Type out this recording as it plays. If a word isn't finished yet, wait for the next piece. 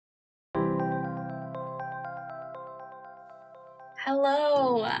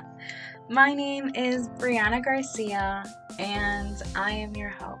Hello, my name is Brianna Garcia, and I am your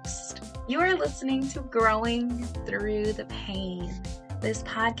host. You are listening to Growing Through the Pain. This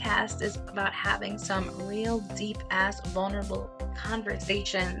podcast is about having some real deep-ass vulnerable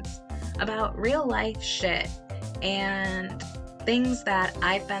conversations about real life shit and things that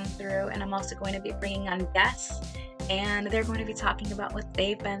I've been through, and I'm also going to be bringing on guests, and they're going to be talking about what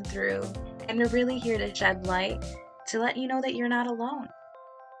they've been through, and we're really here to shed light to let you know that you're not alone.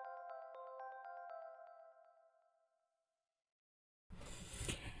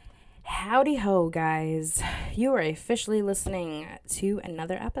 Howdy ho, guys. You are officially listening to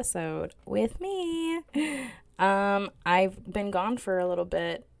another episode with me. I've been gone for a little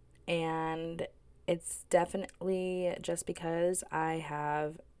bit, and it's definitely just because I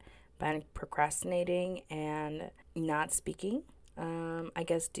have been procrastinating and not speaking. I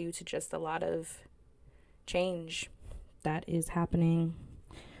guess due to just a lot of change that is happening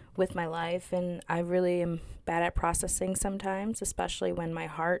with my life, and I really am bad at processing sometimes, especially when my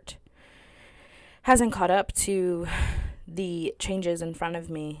heart hasn't caught up to the changes in front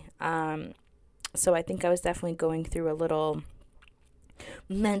of me. So I think I was definitely going through a little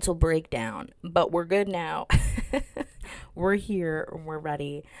mental breakdown, but we're good now. We're here, we're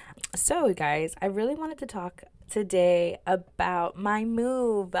ready. So guys, I really wanted to talk today about my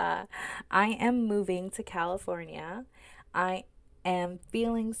move. I am moving to California. I am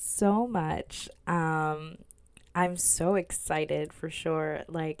feeling so much. I'm so excited for sure.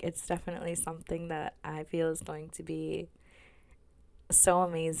 Like, it's definitely something that I feel is going to be so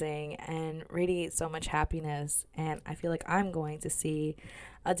amazing and radiate so much happiness. And I feel like I'm going to see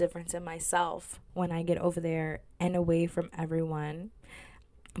a difference in myself when I get over there and away from everyone.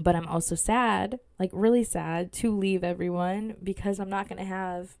 But I'm also sad, like really sad, to leave everyone because I'm not going to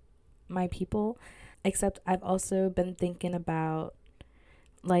have my people. Except I've also been thinking about,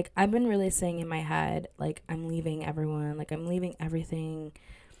 like, I've been really saying in my head, like, I'm leaving everyone, like, I'm leaving everything.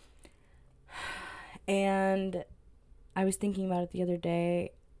 And I was thinking about it the other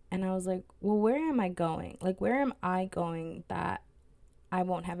day, and I was like, well, where am I going? Like, where am I going that I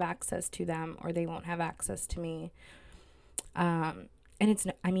won't have access to them or they won't have access to me? And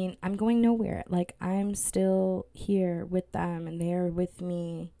I'm going nowhere. Like, I'm still here with them and they're with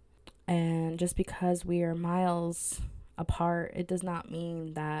me. And just because we are miles apart, it does not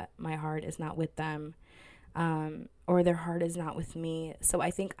mean that my heart is not with them, or their heart is not with me. So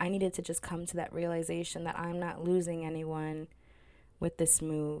I think I needed to just come to that realization that I'm not losing anyone with this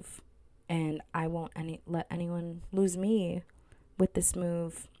move, and I won't let anyone lose me with this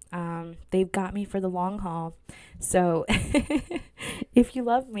move. They've got me for the long haul. So if you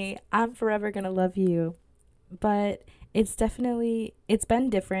love me, I'm forever going to love you. But it's been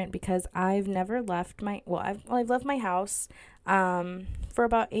different because I've never left I've left my house for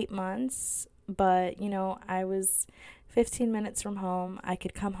about 8 months, but I was 15 minutes from home. I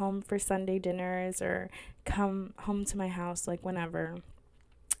could come home for Sunday dinners or come home to my house like whenever.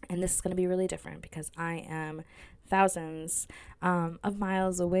 And this is going to be really different because I am thousands of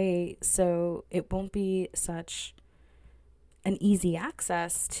miles away, so it won't be such an easy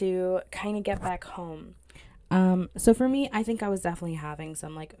access to kind of get back home. So for me, I think I was definitely having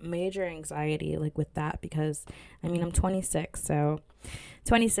some like major anxiety like with that because I'm 26, so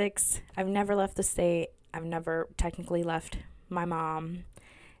 26, I've never left the state. I've never technically left my mom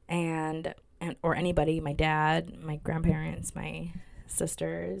and or anybody, my dad, my grandparents, my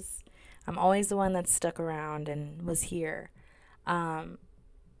sisters. I'm always the one that's stuck around and was here.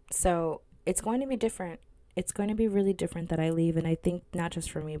 So it's going to be different. It's going to be really different that I leave, and I think not just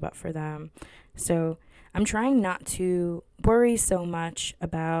for me but for them. So I'm trying not to worry so much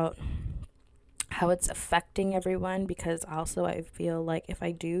about how it's affecting everyone, because also I feel like if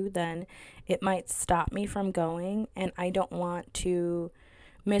I do, then it might stop me from going, and I don't want to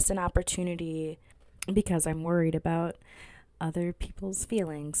miss an opportunity because I'm worried about other people's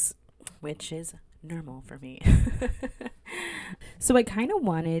feelings, which is normal for me. So I kind of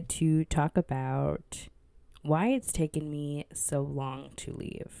wanted to talk about why it's taken me so long to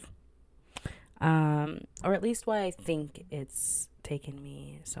leave. Or at least why I think it's taken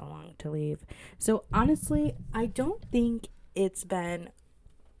me so long to leave. So honestly, I don't think it's been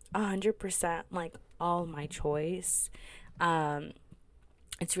 100% like all my choice.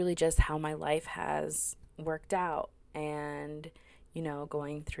 It's really just how my life has worked out and,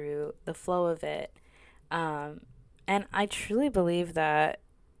 going through the flow of it. And I truly believe that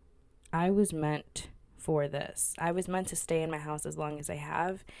I was meant for this. I was meant to stay in my house as long as I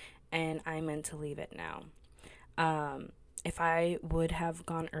have, and I'm meant to leave it now. If I would have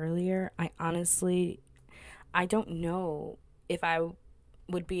gone earlier, I don't know if I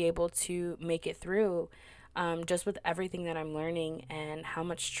would be able to make it through, just with everything that I'm learning and how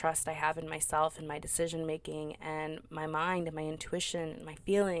much trust I have in myself and my decision making and my mind and my intuition and my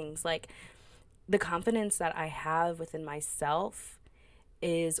feelings. Like, the confidence that I have within myself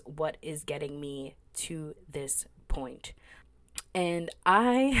is what is getting me to this point. And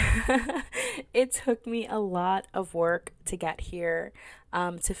it took me a lot of work to get here,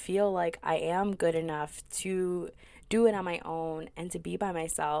 to feel like I am good enough to do it on my own and to be by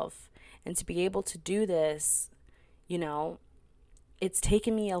myself and to be able to do this. You know, it's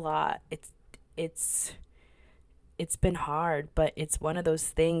taken me a lot. It's it's been hard, but it's one of those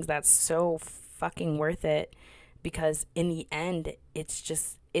things that's so fucking worth it, because in the end,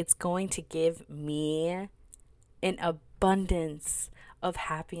 it's going to give me an abundance of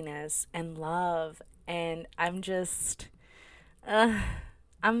happiness and love. And uh,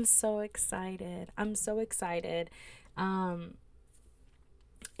 I'm so excited. I'm so excited. And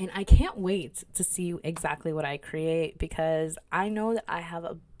I can't wait to see exactly what I create, because I know that I have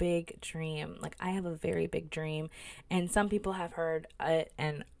a big dream. Like, I have a very big dream, and some people have heard it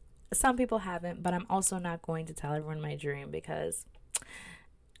and some people haven't, but I'm also not going to tell everyone my dream, because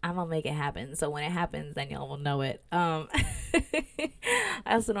I'm gonna make it happen. So when it happens, then y'all will know it. I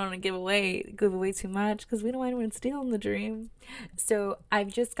also don't want to give away too much, because we don't want anyone stealing the dream. So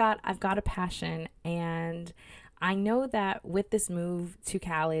I've got a passion, and I know that with this move to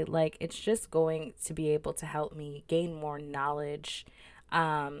Cali, like, it's just going to be able to help me gain more knowledge,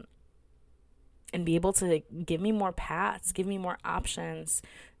 and be able to give me more paths, give me more options,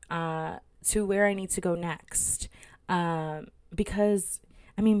 to where I need to go next. Because,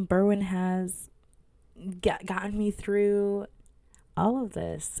 I mean, Berwyn has gotten me through all of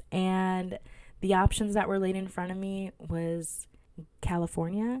this, and the options that were laid in front of me was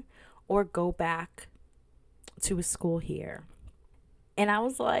California or go back to a school here. And I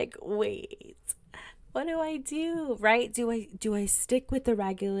was like, wait, what do I do? Right? Do I stick with the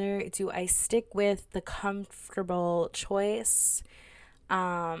regular? Do I stick with the comfortable choice?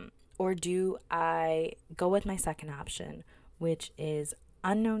 Or do I go with my second option, which is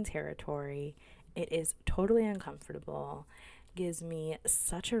unknown territory? It is totally uncomfortable, gives me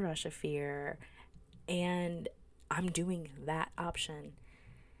such a rush of fear, and I'm doing that option.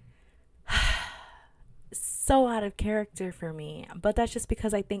 So out of character for me, but that's just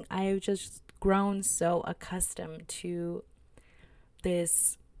because I think I have just grown so accustomed to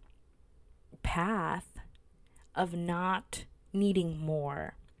this path of not needing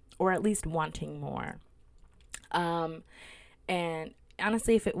more, or at least wanting more. And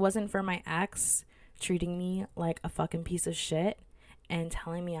honestly, if it wasn't for my ex treating me like a fucking piece of shit and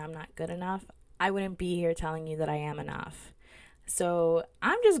telling me I'm not good enough, I wouldn't be here telling you that I am enough. So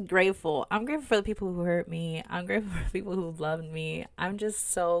I'm just grateful. I'm grateful for the people who hurt me. I'm grateful for the people who loved me. I'm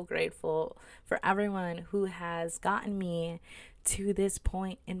just so grateful for everyone who has gotten me to this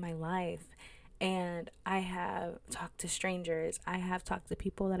point in my life. And I have talked to strangers. I have talked to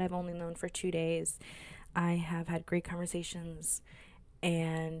people that I've only known for 2 days. I have had great conversations.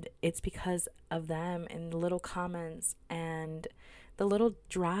 And it's because of them and the little comments and the little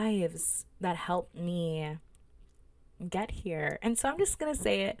drives that helped me get here. And so I'm just gonna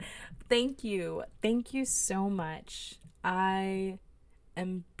say it. Thank you so much. I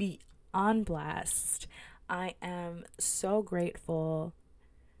am beyond blessed. I am so grateful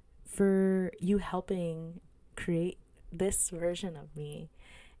for you helping create this version of me,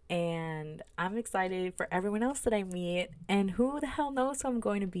 and I'm excited for everyone else that I meet, and who the hell knows who I'm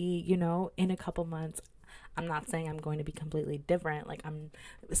going to be, in a couple months. I'm not saying I'm going to be completely different. Like, I'm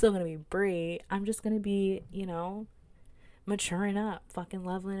still going to be Brie. I'm just going to be, maturing up, fucking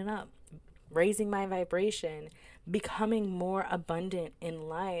leveling up, raising my vibration, becoming more abundant in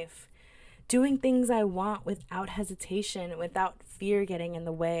life, doing things I want without hesitation, without fear getting in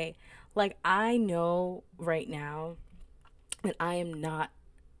the way. Like, I know right now that I am not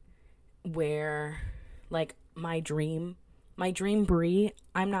where, like, my dream Brie,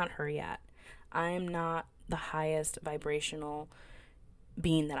 I'm not her yet. I'm not the highest vibrational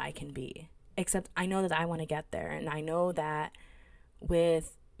being that I can be. Except I know that I want to get there. And I know that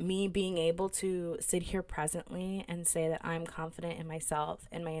with me being able to sit here presently and say that I'm confident in myself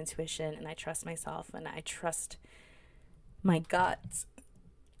and my intuition, and I trust myself and I trust my gut,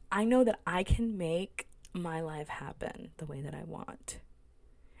 I know that I can make my life happen the way that I want.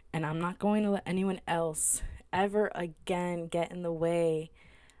 And I'm not going to let anyone else ever again get in the way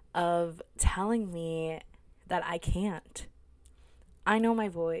of telling me that I can't. I know my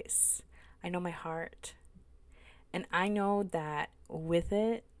voice. I know my heart. And I know that with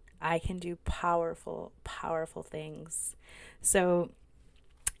it, I can do powerful, powerful things. So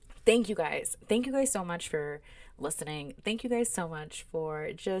thank you guys. Thank you guys so much for listening. Thank you guys so much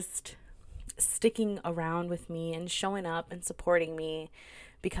for just sticking around with me and showing up and supporting me,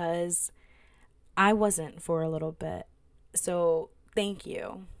 because I wasn't for a little bit. So thank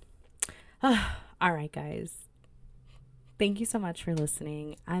you. All right, guys. Thank you so much for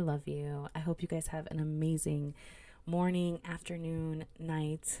listening. I love you. I hope you guys have an amazing morning, afternoon,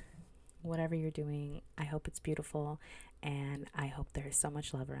 night, whatever you're doing. I hope it's beautiful, and I hope there's so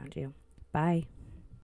much love around you. Bye.